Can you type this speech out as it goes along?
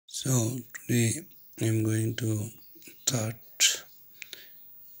So today I am going to start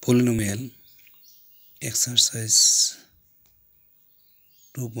polynomial exercise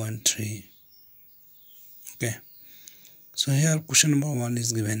 2.3. Okay. So here question number 1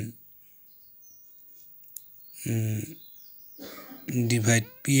 is given. Divide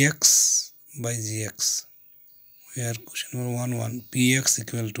px by gx. Here question number 1 px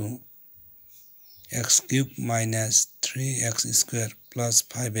equal to x cube minus 3x square plus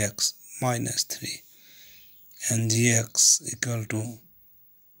 5x minus 3 and gx equal to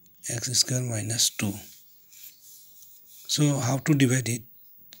x square minus 2. So how to divide it?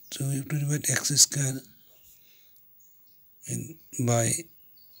 So you have to divide x square by,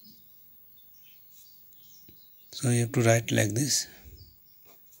 so you have to write like this.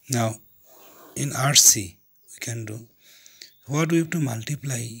 Now in RC we can do, what do we have to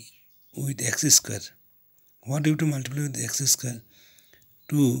multiply with x square? What do you have to multiply with x square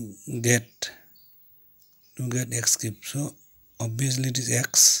to get x cube? So obviously it is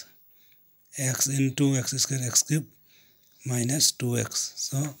x into x square x cube minus 2x.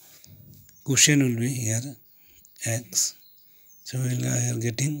 So quotient will be here x. So we are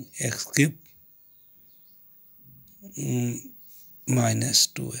getting x cube minus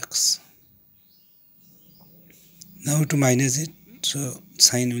 2x. Now to minus it, so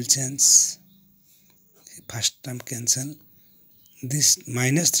sign will change. First term cancel. This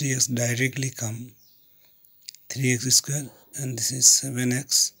minus 3x directly come 3x square, and this is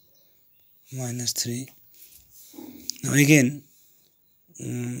 7x minus 3. Now again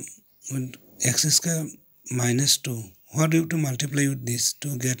with x square minus 2, what do you have to multiply with this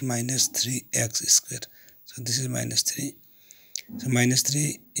to get minus 3x square? So this is minus 3. So minus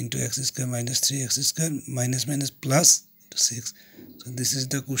 3 into x square minus 3x square minus plus 6. So this is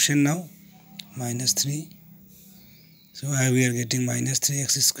the quotient now, minus 3. So we are getting minus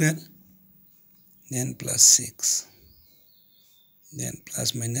 3x square, then plus 6, then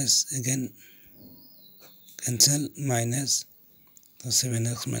plus minus again cancel minus, so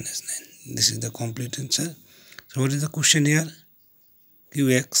 7x minus 9. This is the complete answer. So what is the question here?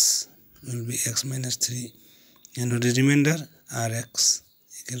 Qx will be x minus 3, and what is remainder? Rx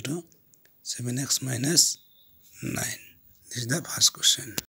equal to 7x minus 9. This is the first question.